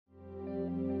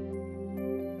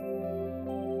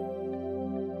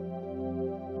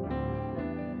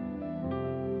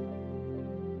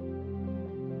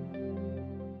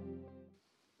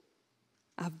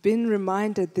I've been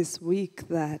reminded this week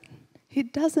that he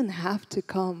doesn't have to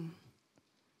come.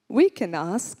 We can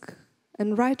ask,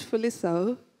 and rightfully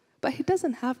so, but he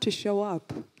doesn't have to show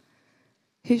up.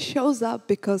 He shows up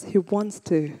because he wants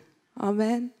to.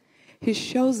 Amen? He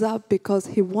shows up because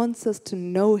he wants us to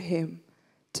know him,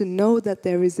 to know that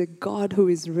there is a God who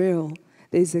is real.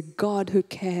 There is a God who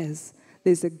cares.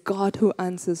 There's a God who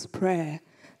answers prayer.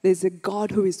 There's a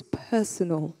God who is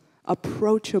personal,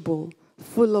 approachable,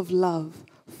 full of love,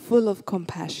 full of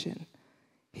compassion.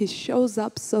 He shows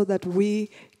up so that we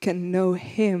can know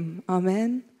him.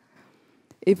 Amen?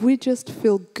 If we just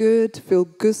feel good, feel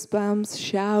goosebumps,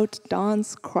 shout,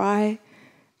 dance, cry,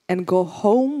 and go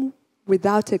home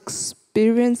without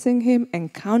experiencing him,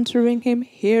 encountering him,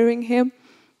 hearing him,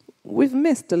 we've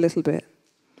missed a little bit.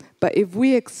 But if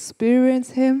we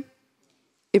experience him,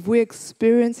 if we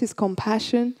experience his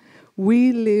compassion,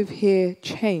 we live here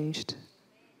changed.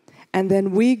 And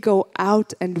then we go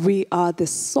out and we are the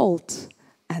salt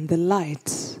and the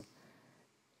light.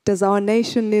 Does our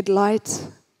nation need light?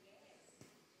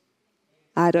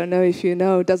 I don't know if you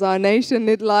know. Does our nation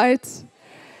need light?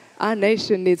 Our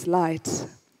nation needs light.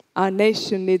 Our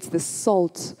nation needs the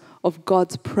salt of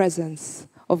God's presence,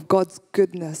 of God's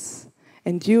goodness.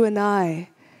 And you and I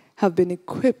have been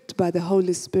equipped by the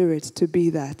Holy Spirit to be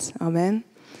that. Amen?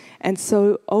 And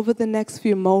so over the next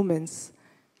few moments,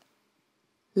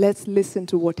 let's listen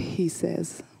to what he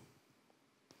says.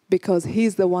 Because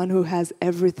he's the one who has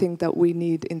everything that we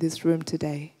need in this room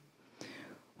today.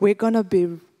 We're going to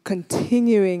be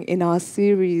continuing in our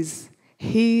series,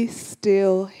 He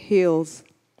Still Heals.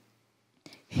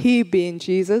 He being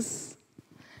Jesus.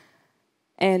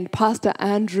 And Pastor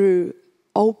Andrew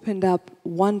opened up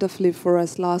wonderfully for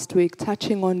us last week,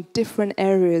 touching on different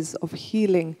areas of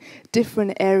healing,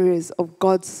 different areas of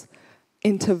God's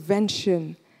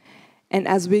intervention. And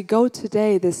as we go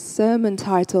today, the sermon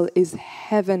title is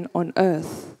Heaven on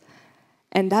Earth.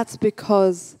 And that's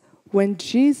because when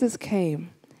Jesus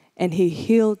came and he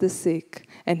healed the sick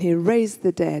and he raised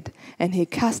the dead and he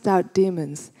cast out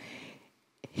demons,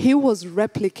 he was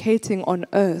replicating on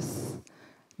earth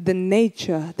the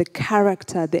nature, the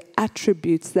character, the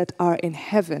attributes that are in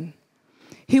heaven.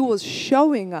 He was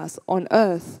showing us on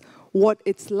earth what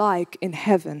it's like in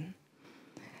heaven.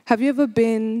 Have you ever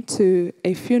been to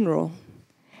a funeral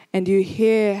and you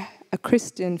hear a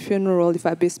Christian funeral, if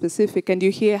I be specific, and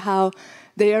you hear how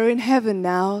they are in heaven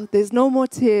now, there's no more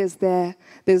tears there,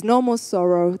 there's no more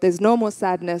sorrow, there's no more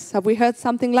sadness. Have we heard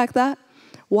something like that?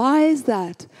 Why is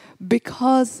that?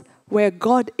 Because where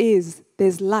God is,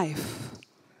 there's life.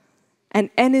 And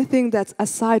anything that's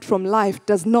aside from life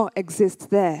does not exist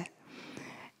there.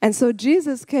 And so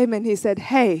Jesus came and he said,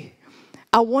 hey,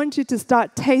 I want you to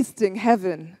start tasting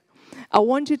heaven. I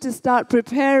want you to start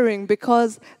preparing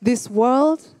because this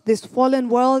world, this fallen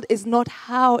world, is not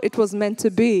how it was meant to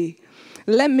be.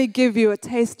 Let me give you a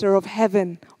taster of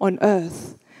heaven on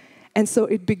earth. And so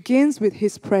it begins with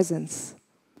his presence.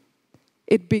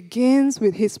 It begins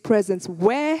with his presence.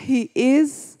 Where he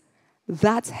is,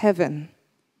 that's heaven.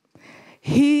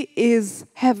 He is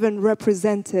heaven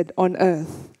represented on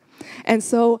earth. And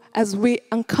so as we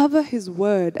uncover his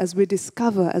word, as we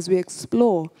discover, as we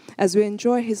explore, as we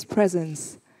enjoy his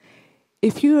presence,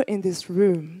 if you're in this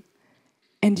room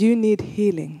and you need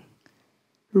healing,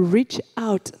 reach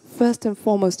out first and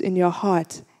foremost in your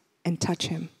heart and touch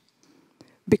him.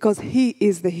 Because he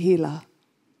is the healer.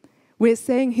 We're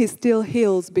saying he still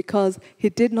heals because he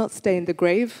did not stay in the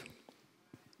grave.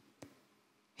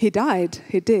 He died,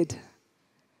 he did.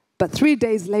 But 3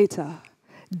 days later,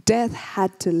 death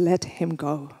had to let him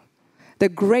go. The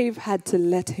grave had to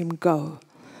let him go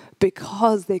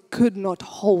because they could not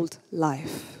hold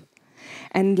life.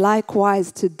 And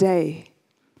likewise today,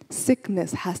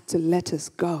 sickness has to let us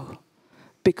go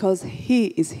because he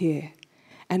is here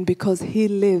and because he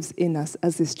lives in us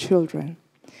as his children.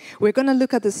 We're going to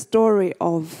look at the story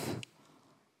of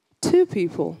two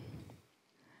people.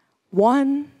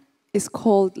 One is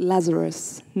called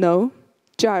Lazarus. No,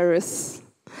 Jairus.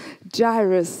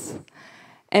 Jairus.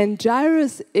 And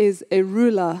Jairus is a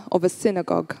ruler of a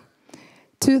synagogue.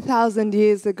 2,000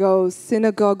 years ago,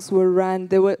 synagogues were run.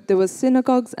 There were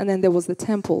synagogues and then there was the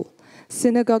temple.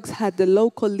 Synagogues had the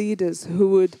local leaders who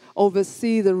would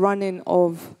oversee the running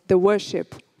of the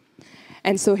worship.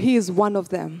 And so he is one of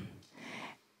them.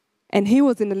 And he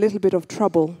was in a little bit of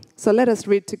trouble. So let us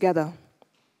read together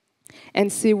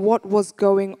and see what was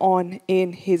going on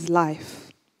in his life.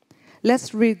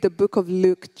 Let's read the book of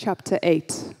Luke, chapter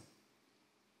 8.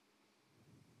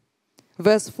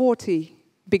 Verse 40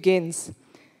 begins,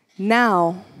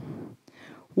 Now,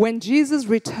 when Jesus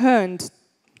returned,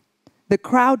 the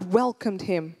crowd welcomed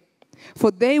him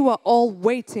for they were all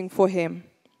waiting for him.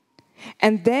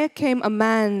 And there came a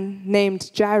man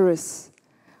named Jairus,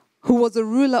 who was a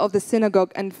ruler of the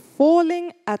synagogue, and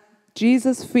falling at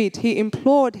Jesus' feet, he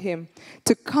implored him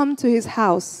to come to his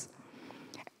house.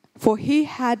 For he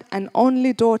had an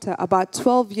only daughter, about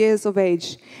 12 years of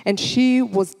age, and she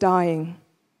was dying.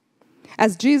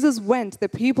 As Jesus went, the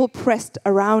people pressed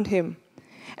around him.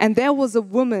 And there was a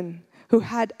woman who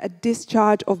had a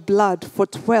discharge of blood for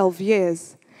 12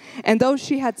 years. And though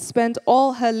she had spent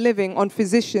all her living on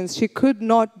physicians, she could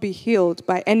not be healed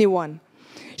by anyone.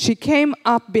 She came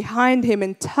up behind him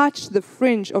and touched the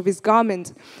fringe of his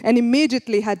garment, and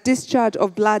immediately her discharge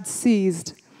of blood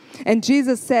ceased. And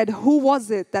Jesus said, "Who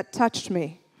was it that touched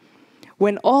me?"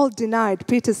 When all denied,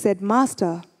 Peter said,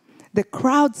 "Master, the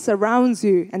crowd surrounds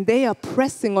you, and they are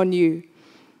pressing on you."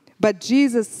 But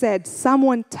Jesus said,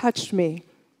 "Someone touched me,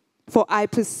 for I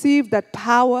perceive that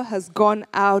power has gone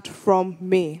out from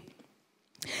me."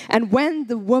 And when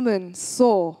the woman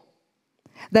saw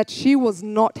that she was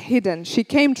not hidden, she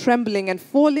came trembling and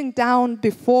falling down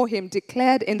before him,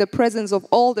 declared in the presence of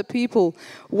all the people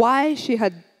why she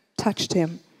had touched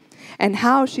him and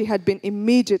how she had been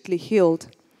immediately healed.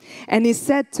 And he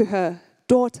said to her,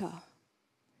 "Daughter,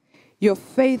 your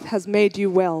faith has made you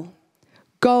well.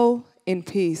 Go in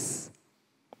peace."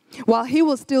 While he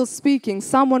was still speaking,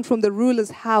 someone from the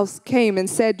ruler's house came and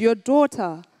said, "Your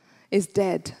daughter is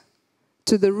dead,"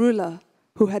 to the ruler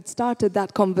who had started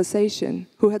that conversation,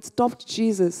 who had stopped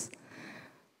Jesus,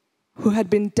 who had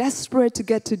been desperate to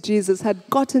get to Jesus, had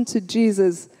gotten to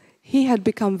Jesus. He had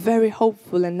become very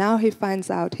hopeful, and now he finds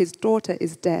out his daughter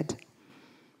is dead.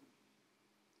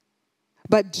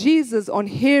 But Jesus, on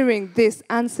hearing this,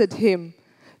 answered him,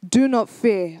 "Do not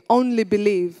fear, only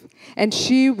believe, and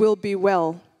she will be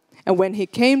well." And when he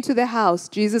came to the house,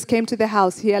 Jesus came to the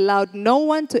house, he allowed no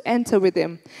one to enter with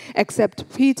him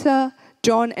except Peter,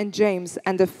 John, and James,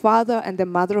 and the father and the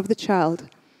mother of the child.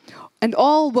 And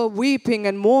all were weeping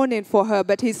and mourning for her,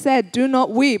 but he said, "Do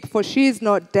not weep, for she is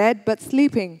not dead, but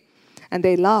sleeping." And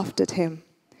they laughed at him,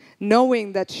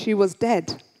 knowing that she was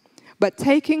dead. But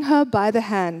taking her by the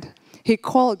hand, he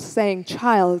called, saying,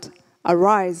 "Child,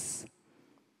 arise."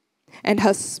 And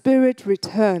her spirit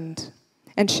returned,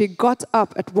 and she got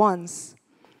up at once.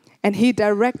 And he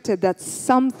directed that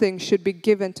something should be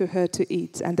given to her to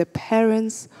eat. And the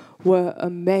parents were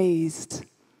amazed.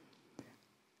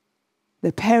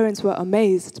 The parents were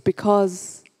amazed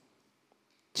because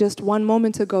just one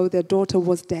moment ago, their daughter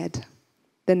was dead.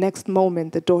 The next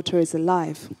moment, the daughter is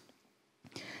alive.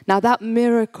 Now, that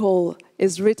miracle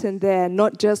is written there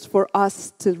not just for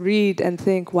us to read and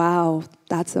think, "Wow,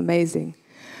 that's amazing,"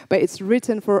 but it's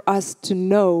written for us to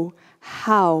know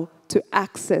how to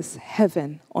access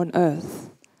heaven on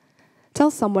earth. Tell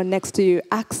someone next to you,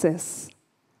 access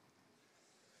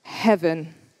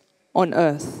heaven on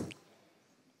earth.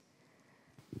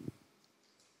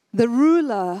 The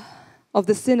ruler of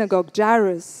the synagogue,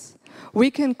 Jairus, we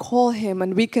can call him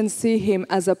and we can see him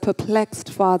as a perplexed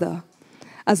father,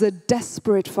 as a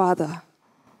desperate father.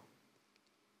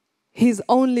 His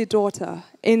only daughter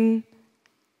in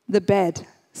the bed,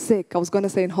 sick. I was going to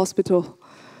say in hospital.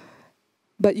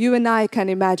 But you and I can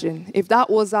imagine, if that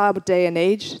was our day and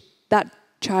age, that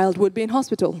child would be in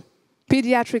hospital.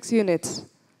 Pediatrics unit,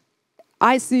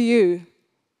 ICU,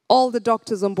 all the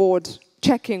doctors on board,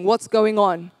 checking what's going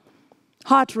on.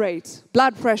 Heart rate,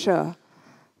 blood pressure,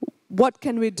 what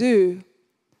can we do?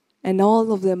 And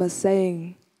all of them are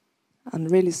saying, "I'm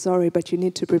really sorry, but you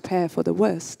need to prepare for the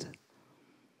worst."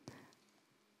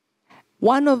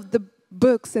 One of the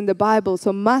books in the Bible,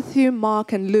 so Matthew,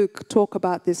 Mark, and Luke talk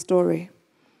about this story.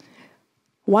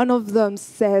 One of them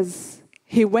says,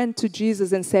 he went to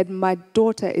Jesus and said, "My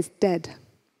daughter is dead."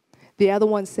 The other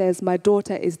one says, "My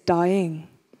daughter is dying."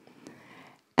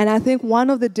 And I think one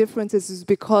of the differences is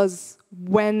because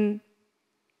when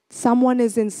someone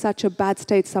is in such a bad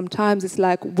state, sometimes it's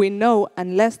like we know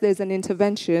unless there's an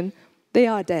intervention, they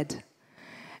are dead.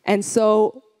 And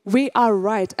so we are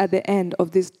right at the end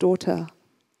of this daughter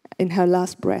in her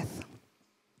last breath.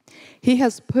 He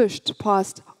has pushed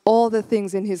past all the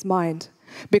things in his mind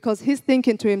because he's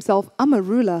thinking to himself, "I'm a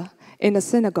ruler in a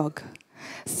synagogue."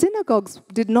 Synagogues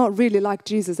did not really like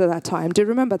Jesus at that time. Do you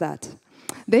remember that?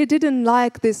 They didn't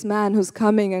like this man who's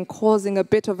coming and causing a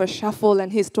bit of a shuffle,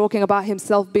 and he's talking about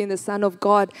himself being the Son of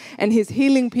God, and he's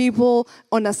healing people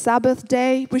on a Sabbath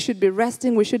day. We should be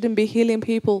resting. We shouldn't be healing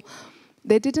people.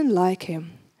 They didn't like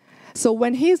him. So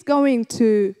when he's going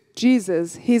to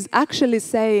Jesus, he's actually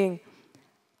saying,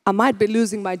 "I might be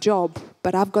losing my job,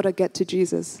 but I've got to get to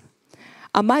Jesus.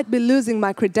 I might be losing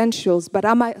my credentials, but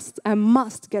I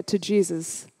must get to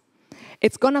Jesus.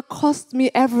 It's going to cost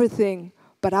me everything,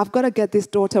 but I've got to get this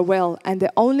daughter well. And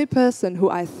the only person who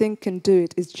I think can do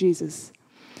it is Jesus.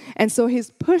 And so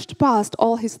he's pushed past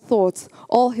all his thoughts,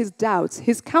 all his doubts.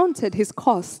 He's counted his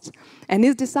cost, and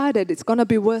he's decided it's going to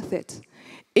be worth it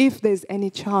if there's any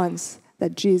chance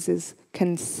that Jesus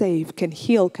can save, can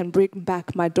heal, can bring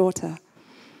back my daughter.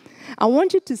 I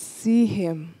want you to see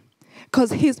him,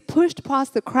 because he's pushed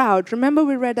past the crowd. Remember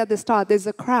we read at the start, there's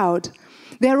a crowd.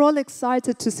 They're all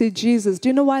excited to see Jesus. Do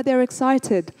you know why they're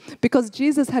excited? Because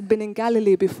Jesus had been in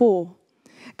Galilee before.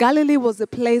 Galilee was the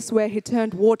place where he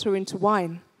turned water into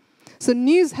wine. So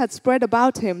news had spread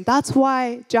about him. That's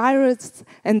why Jairus,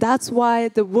 and that's why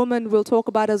the woman we'll talk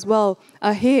about as well,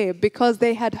 are here, because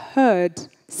they had heard.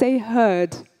 Say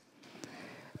heard.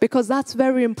 Because that's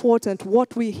very important,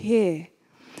 what we hear.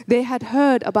 They had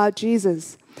heard about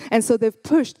Jesus. And so they've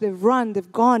pushed, they've run,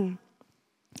 they've gone.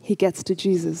 He gets to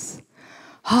Jesus.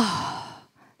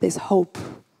 There's hope.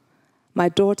 My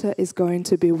daughter is going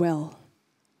to be well.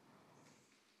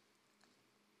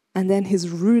 And then he's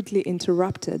rudely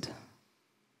interrupted.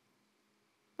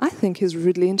 I think he's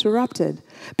rudely interrupted.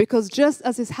 Because just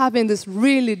as he's having this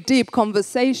really deep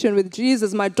conversation with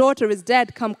Jesus, my daughter is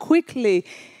dead, come quickly,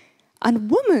 a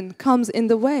woman comes in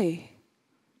the way.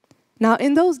 Now,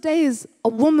 in those days, a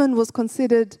woman was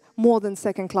considered more than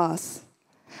second class.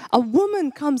 A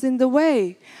woman comes in the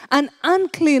way. An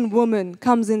unclean woman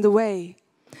comes in the way.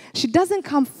 She doesn't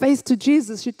come face to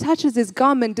Jesus. She touches his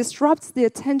garment, disrupts the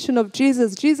attention of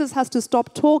Jesus. Jesus has to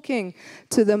stop talking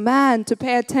to the man to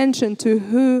pay attention to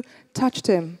who touched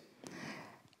him.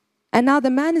 And now the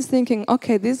man is thinking,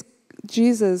 okay, this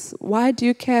Jesus, why do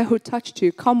you care who touched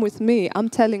you? Come with me. I'm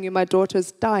telling you, my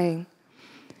daughter's dying.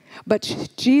 But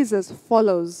Jesus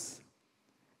follows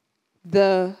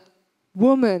the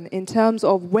woman in terms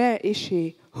of where is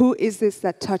she? Who is this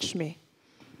that touched me?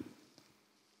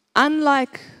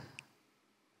 Unlike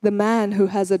the man who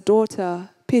has a daughter,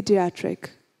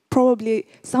 pediatric, probably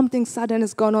something sudden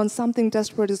has gone on, something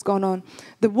desperate has gone on.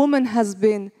 The woman has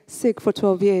been sick for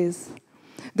 12 years.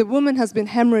 The woman has been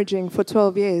hemorrhaging for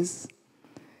 12 years.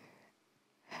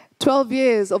 12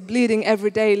 years of bleeding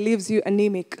every day leaves you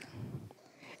anemic.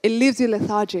 It leaves you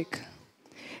lethargic.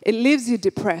 It leaves you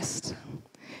depressed.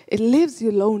 It leaves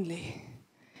you lonely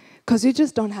because you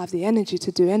just don't have the energy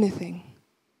to do anything.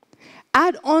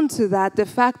 Add on to that the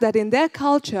fact that in their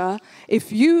culture,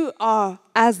 if you are,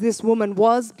 as this woman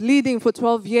was, bleeding for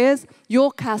 12 years,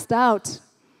 you're cast out.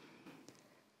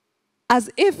 As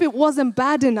if it wasn't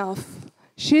bad enough,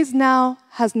 she now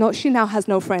has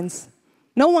no friends.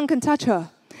 No one can touch her.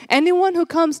 Anyone who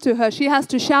comes to her, she has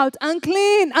to shout,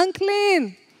 unclean,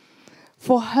 unclean,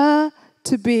 for her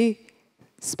to be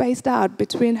spaced out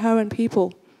between her and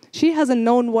people. She hasn't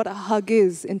known what a hug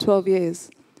is in 12 years.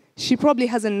 She probably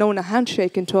hasn't known a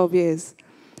handshake in 12 years.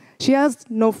 She has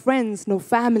no friends, no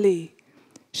family.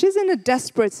 She's in a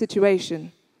desperate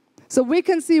situation. So we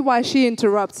can see why she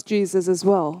interrupts Jesus as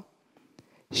well.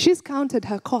 She's counted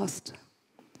her cost.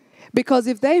 Because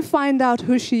if they find out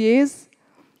who she is,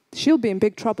 she'll be in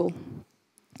big trouble.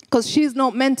 Because she's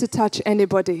not meant to touch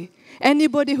anybody.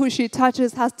 Anybody who she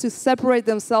touches has to separate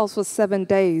themselves for 7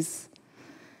 days.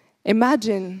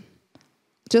 Imagine,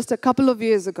 just a couple of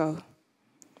years ago,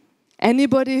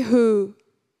 anybody who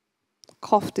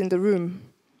coughed in the room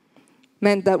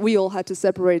meant that we all had to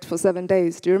separate for 7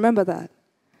 days. Do you remember that?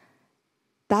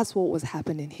 That's what was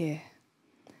happening here.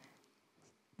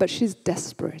 But she's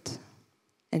desperate.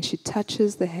 And she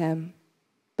touches the hem.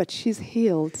 But she's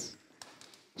healed.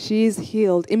 She is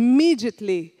healed.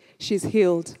 Immediately, she's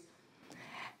healed.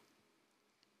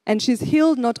 And she's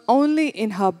healed not only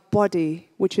in her body,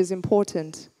 which is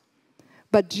important,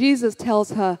 but Jesus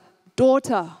tells her,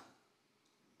 daughter,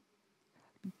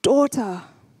 daughter.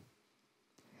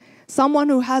 Someone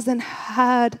who hasn't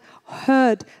heard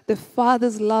the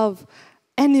Father's love,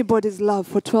 anybody's love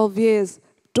for 12 years,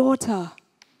 daughter.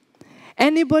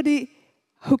 Anybody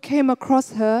who came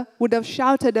across her would have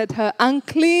shouted at her,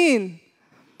 unclean.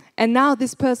 And now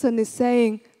this person is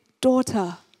saying,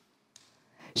 daughter.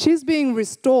 She's being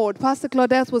restored. Pastor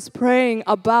Claudette was praying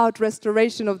about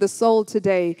restoration of the soul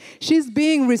today. She's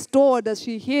being restored as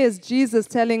she hears Jesus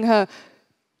telling her,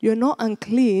 you're not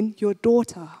unclean, you're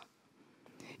daughter.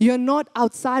 You're not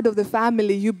outside of the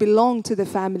family, you belong to the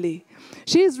family.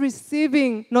 She's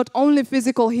receiving not only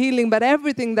physical healing, but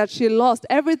everything that she lost,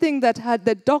 everything that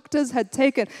the doctors had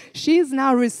taken. She's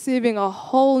now receiving a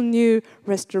whole new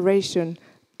restoration.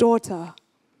 Daughter,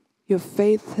 your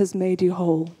faith has made you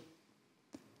whole.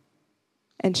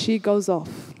 And she goes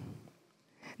off.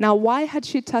 Now, why had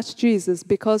she touched Jesus?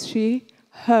 Because she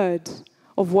heard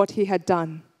of what he had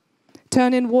done.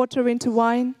 Turning water into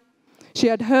wine. She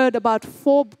had heard about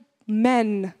 4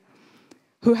 men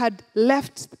who had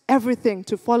left everything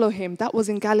to follow him. That was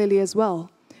in Galilee as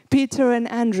well. Peter and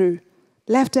Andrew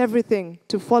left everything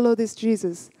to follow this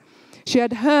Jesus. She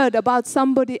had heard about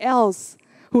somebody else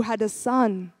who had a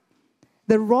son.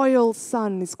 The royal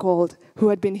son is called, who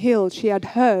had been healed. She had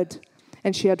heard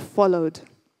and she had followed.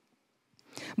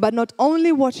 But not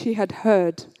only what she had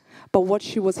heard, but what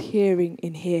she was hearing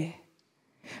in here.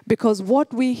 Because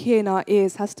what we hear in our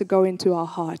ears has to go into our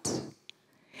heart.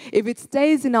 If it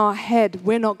stays in our head,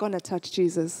 we're not going to touch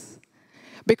Jesus.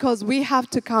 Because we have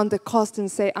to count the cost and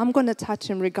say, I'm going to touch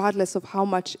him regardless of how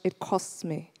much it costs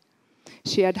me.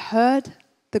 She had heard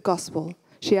the gospel.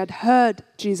 She had heard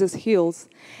Jesus heals.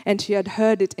 And she had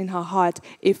heard it in her heart.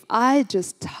 If I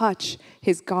just touch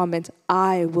his garment,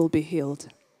 I will be healed.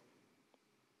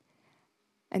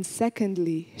 And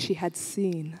secondly, she had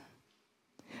seen.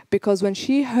 Because when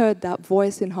she heard that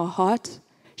voice in her heart,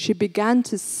 she began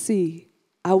to see,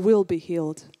 I will be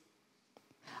healed.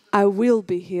 I will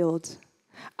be healed.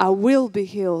 I will be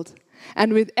healed.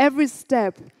 And with every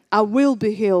step, I will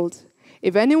be healed.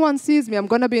 If anyone sees me, I'm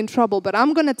going to be in trouble, but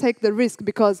I'm going to take the risk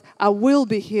because I will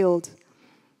be healed.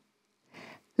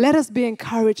 Let us be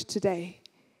encouraged today.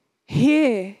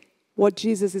 Hear what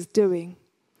Jesus is doing,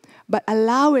 but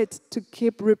allow it to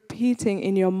keep repeating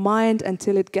in your mind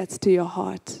until it gets to your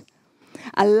heart.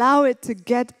 Allow it to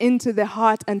get into the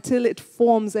heart until it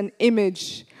forms an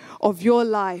image of your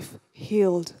life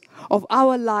healed, of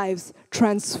our lives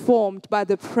transformed by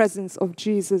the presence of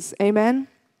Jesus. Amen?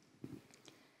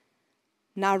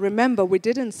 Now remember, we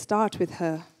didn't start with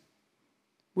her.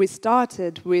 We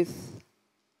started with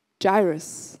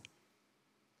Jairus.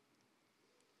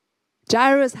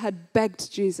 Jairus had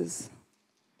begged Jesus.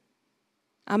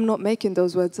 I'm not making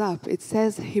those words up. It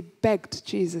says he begged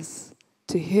Jesus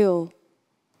to heal.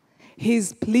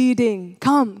 He's pleading,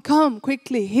 come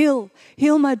quickly, heal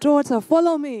my daughter,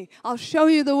 follow me, I'll show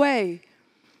you the way.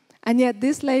 And yet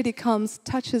this lady comes,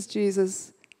 touches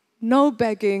Jesus, no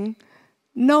begging,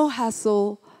 no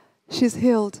hassle, she's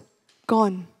healed,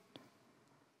 gone.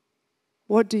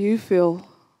 What do you feel?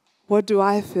 What do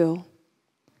I feel?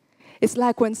 It's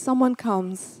like when someone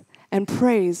comes and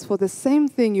prays for the same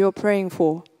thing you're praying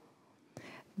for.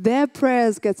 Their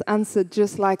prayers get answered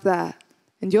just like that.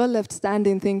 And you're left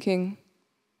standing thinking,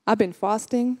 I've been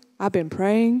fasting, I've been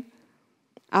praying,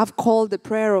 I've called the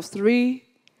prayer of 3,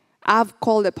 I've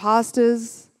called the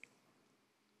pastors,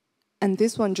 and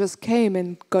this one just came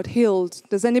and got healed.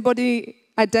 Does anybody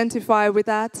identify with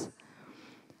that?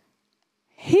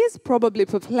 He's probably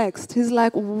perplexed. He's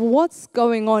like, what's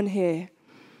going on here?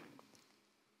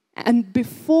 And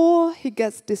before he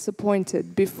gets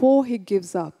disappointed, before he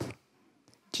gives up,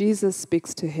 Jesus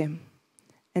speaks to him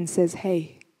and says,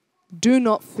 hey, do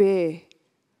not fear,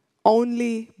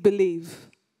 only believe.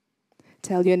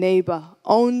 Tell your neighbor,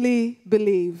 only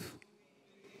believe.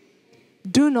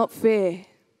 Do not fear.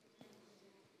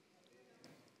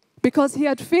 Because he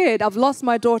had feared, I've lost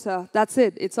my daughter, that's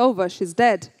it, it's over, she's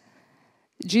dead.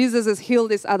 Jesus has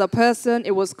healed this other person,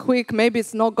 it was quick, maybe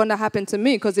it's not going to happen to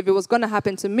me, because if it was going to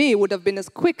happen to me, it would have been as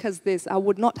quick as this, I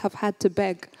would not have had to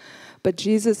beg. But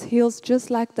Jesus heals just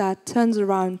like that, turns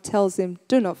around, tells him,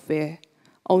 do not fear,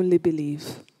 only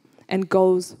believe, and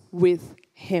goes with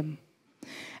him.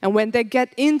 And when they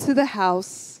get into the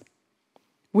house,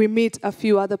 we meet a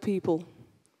few other people.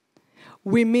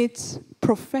 We meet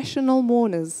professional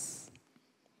mourners.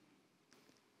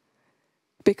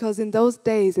 Because in those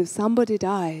days, if somebody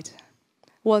died,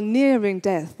 well, nearing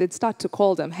death, they'd start to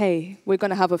call them, hey, we're going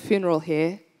to have a funeral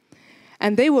here.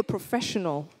 And they were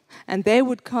professional, and they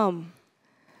would come.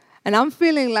 And I'm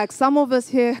feeling like some of us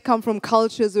here come from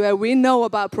cultures where we know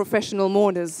about professional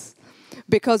mourners,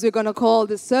 because we're going to call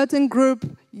this certain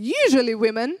group, usually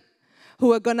women,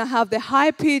 who are going to have the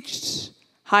high-pitched,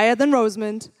 higher than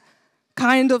Rosamond,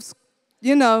 kind of,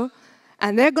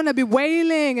 and they're going to be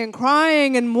wailing and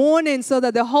crying and mourning so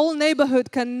that the whole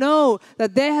neighborhood can know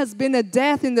that there has been a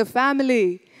death in the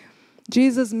family.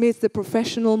 Jesus meets the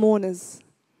professional mourners.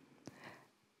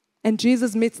 And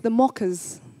Jesus meets the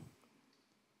mockers.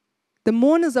 The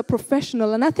mourners are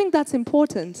professional, and I think that's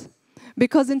important.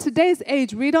 Because in today's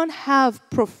age, we don't have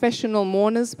professional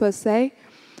mourners per se,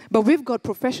 but we've got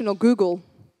professional Google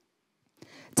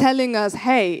telling us,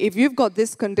 hey, if you've got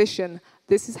this condition,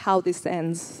 this is how this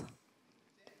ends.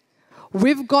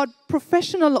 We've got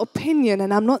professional opinion,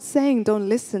 and I'm not saying don't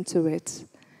listen to it.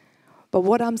 But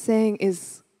what I'm saying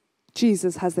is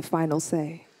Jesus has the final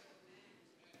say.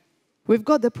 We've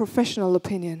got the professional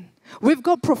opinion. We've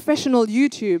got professional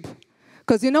YouTube.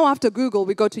 Because after Google,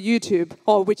 we go to YouTube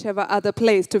or whichever other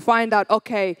place to find out,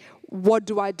 okay, what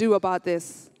do I do about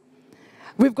this?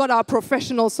 We've got our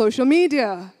professional social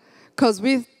media. Because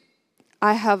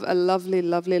I have a lovely,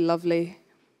 lovely, lovely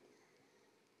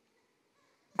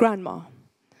grandma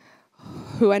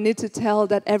who I need to tell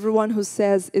that everyone who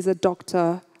says is a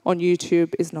doctor on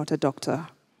YouTube is not a doctor.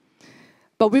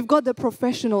 But we've got the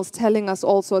professionals telling us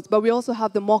all sorts, but we also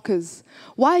have the mockers.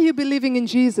 Why are you believing in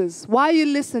Jesus? Why are you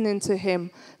listening to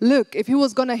him? Look, if he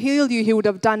was going to heal you, he would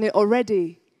have done it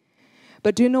already.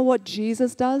 But do you know what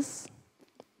Jesus does?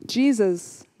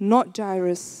 Jesus, not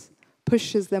Jairus,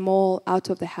 pushes them all out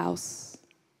of the house.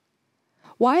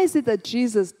 Why is it that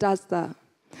Jesus does that?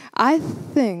 I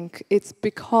think it's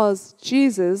because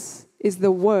Jesus is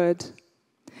the Word.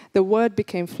 The Word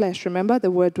became flesh, remember?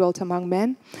 The Word dwelt among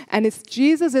men. And it's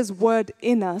Jesus' Word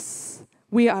in us.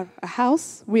 We are a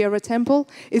house, we are a temple.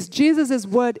 It's Jesus'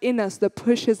 Word in us that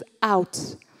pushes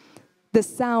out the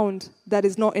sound that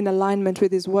is not in alignment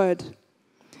with his Word.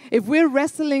 If we're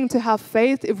wrestling to have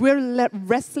faith, if we're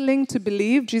wrestling to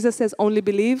believe, Jesus says only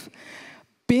believe,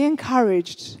 be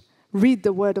encouraged, read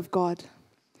the Word of God.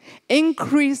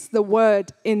 Increase the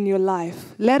Word in your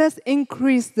life. Let us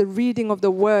increase the reading of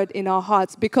the Word in our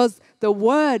hearts, because the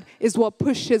Word is what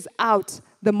pushes out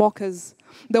the mockers.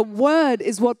 The Word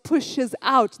is what pushes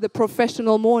out the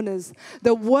professional mourners.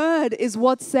 The Word is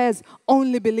what says,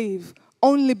 only believe,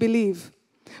 only believe.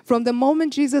 From the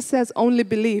moment Jesus says, only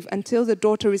believe, until the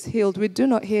daughter is healed, we do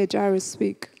not hear Jairus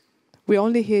speak. We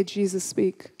only hear Jesus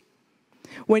speak.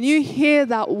 When you hear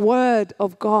that word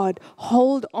of God,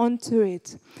 hold on to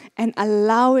it and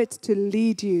allow it to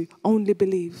lead you. Only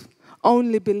believe.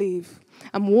 Only believe.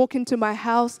 I'm walking to my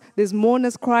house. There's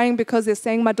mourners crying because they're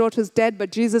saying my daughter's dead,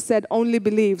 but Jesus said, only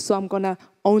believe. So I'm going to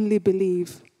only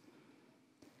believe.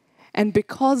 And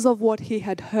because of what he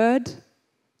had heard,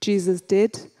 Jesus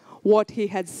did, what he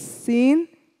had seen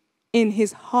in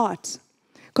his heart.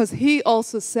 Because he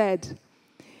also said,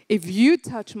 if you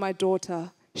touch my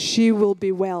daughter, she will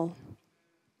be well.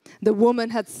 The woman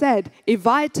had said, if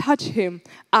I touch him,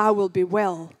 I will be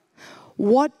well.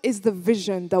 What is the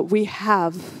vision that we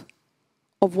have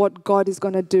of what God is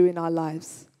going to do in our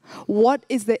lives? What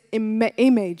is the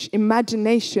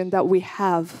imagination that we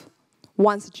have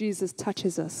once Jesus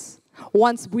touches us?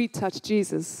 Once we touch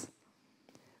Jesus?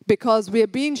 Because we are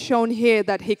being shown here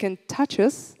that he can touch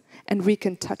us and we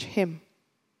can touch him.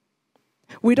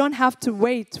 We don't have to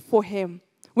wait for him.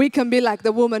 We can be like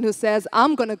the woman who says,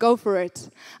 I'm going to go for it.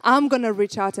 I'm going to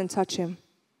reach out and touch him.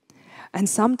 And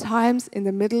sometimes in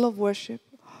the middle of worship,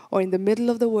 or in the middle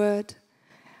of the word,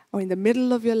 or in the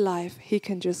middle of your life, he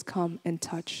can just come and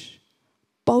touch.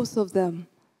 Both of them,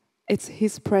 it's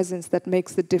his presence that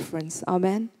makes the difference.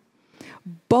 Amen?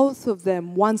 Both of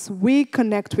them, once we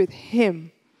connect with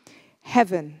him,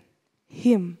 heaven,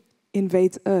 him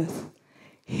invades earth.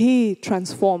 He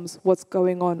transforms what's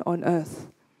going on earth.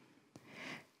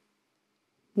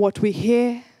 What we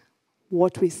hear,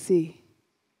 what we see,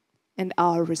 and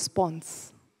our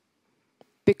response.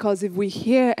 Because if we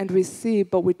hear and we see,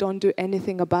 but we don't do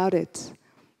anything about it,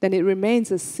 then it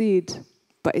remains a seed,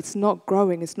 but it's not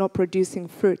growing, it's not producing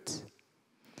fruit.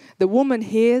 The woman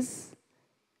hears,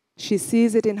 she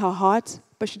sees it in her heart,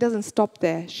 but she doesn't stop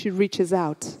there, she reaches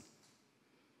out.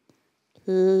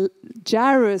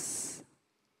 Jairus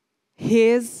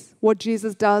hears what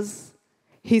Jesus does.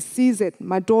 He sees it.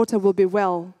 My daughter will be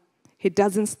well. He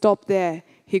doesn't stop there.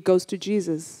 He goes to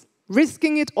Jesus,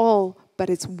 risking it all, but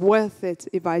it's worth it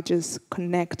if I just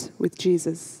connect with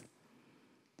Jesus.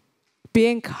 Be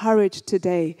encouraged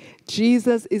today.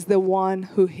 Jesus is the one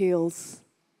who heals.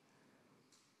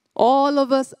 All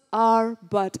of us are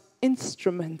but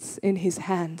instruments in his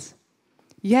hand.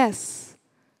 Yes,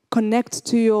 connect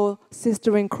to your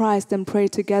sister in Christ and pray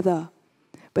together.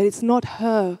 But it's not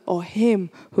her or him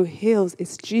who heals.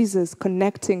 It's Jesus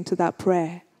connecting to that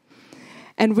prayer.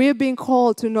 And we're being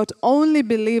called to not only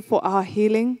believe for our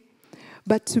healing,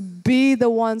 but to be the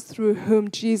ones through whom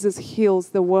Jesus heals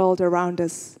the world around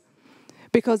us.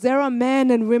 Because there are men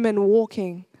and women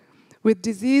walking with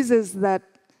diseases that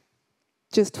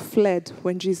just fled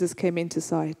when Jesus came into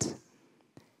sight.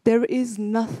 There is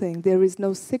nothing, there is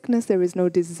no sickness, there is no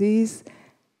disease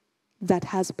that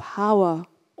has power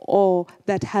or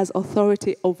that has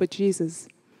authority over Jesus.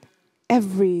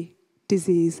 Every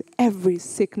disease, every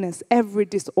sickness, every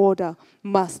disorder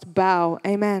must bow.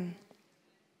 Amen.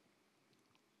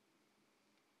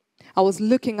 I was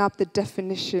looking up the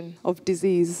definition of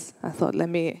disease. I thought, let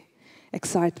me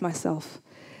excite myself.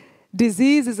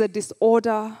 Disease is a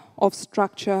disorder of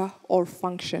structure or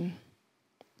function.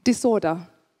 Disorder.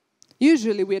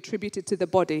 Usually we attribute it to the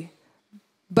body.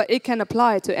 But it can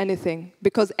apply to anything,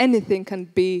 because anything can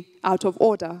be out of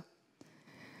order.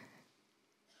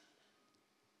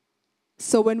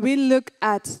 So when we look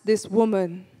at this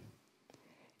woman,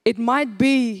 it might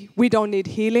be we don't need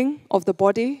healing of the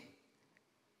body,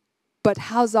 but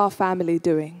how's our family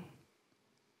doing?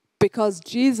 Because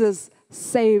Jesus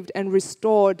saved and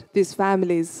restored these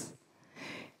families.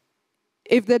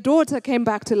 If the daughter came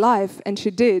back to life, and she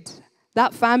did,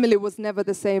 that family was never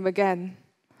the same again.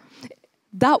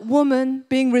 That woman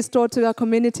being restored to her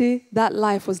community, that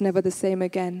life was never the same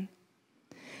again.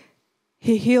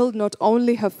 He healed not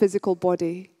only her physical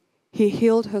body, he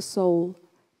healed her soul,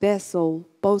 their soul,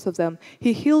 both of them.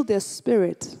 He healed their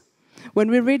spirit. When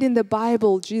we read in the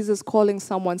Bible, Jesus calling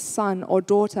someone son or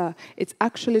daughter, it's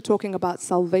actually talking about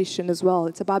salvation as well.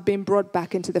 It's about being brought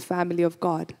back into the family of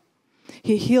God.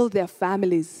 He healed their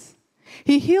families.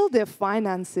 He healed their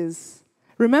finances.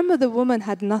 Remember, the woman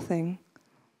had nothing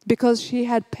because she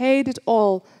had paid it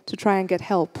all to try and get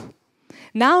help.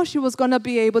 Now she was going to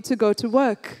be able to go to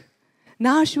work.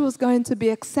 Now she was going to be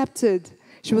accepted.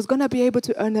 She was going to be able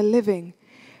to earn a living.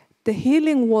 The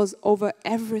healing was over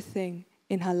everything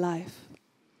in her life.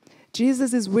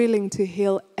 Jesus is willing to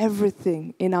heal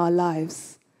everything in our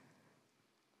lives.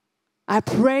 I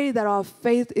pray that our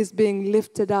faith is being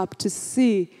lifted up to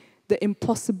see the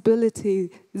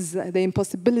impossibilities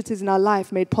in our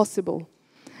life made possible.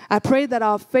 I pray that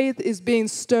our faith is being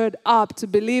stirred up to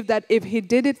believe that if he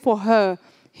did it for her,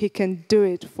 he can do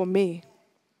it for me.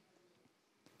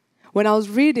 When I was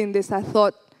reading this, I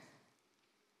thought,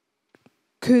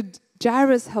 could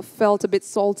Jairus have felt a bit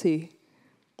salty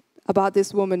about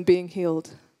this woman being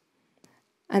healed?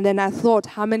 And then I thought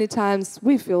how many times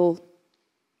we feel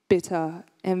bitter,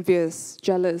 envious,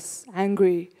 jealous,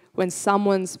 angry when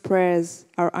someone's prayers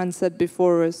are answered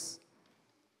before us.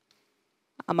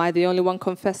 Am I the only one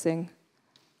confessing?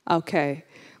 Okay.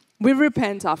 We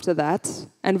repent after that,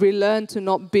 and we learn to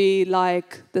not be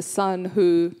like the son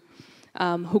who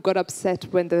got upset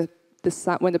when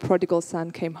the prodigal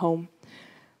son came home.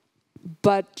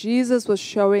 But Jesus was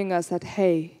showing us that,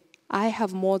 hey, I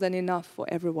have more than enough for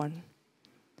everyone.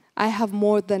 I have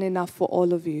more than enough for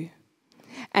all of you.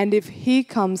 And if he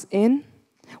comes in,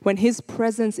 when his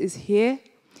presence is here,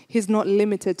 he's not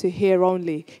limited to here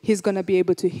only. He's going to be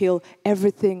able to heal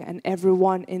everything and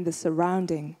everyone in the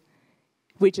surrounding.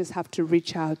 We just have to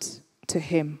reach out to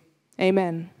him.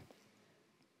 Amen.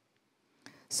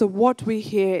 So what we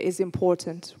hear is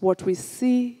important. What we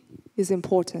see is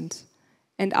important.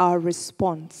 And our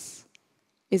response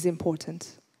is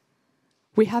important.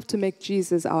 We have to make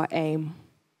Jesus our aim.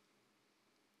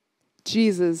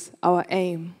 Jesus our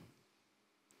aim.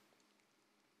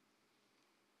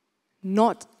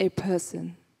 Not a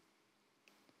person.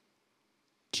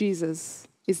 Jesus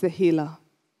is the healer.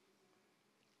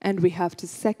 And we have to,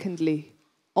 secondly,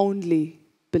 only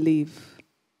believe.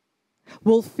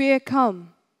 Will fear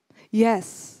come?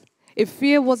 Yes. If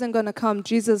fear wasn't going to come,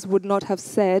 Jesus would not have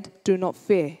said, do not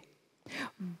fear.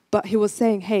 But he was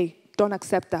saying, hey, don't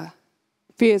accept that.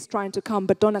 Fear is trying to come,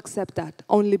 but don't accept that.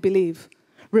 Only believe.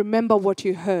 Remember what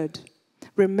you heard.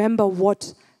 Remember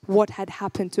what had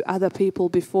happened to other people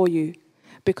before you,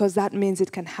 because that means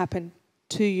it can happen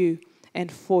to you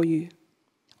and for you.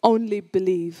 Only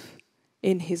believe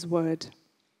in his word.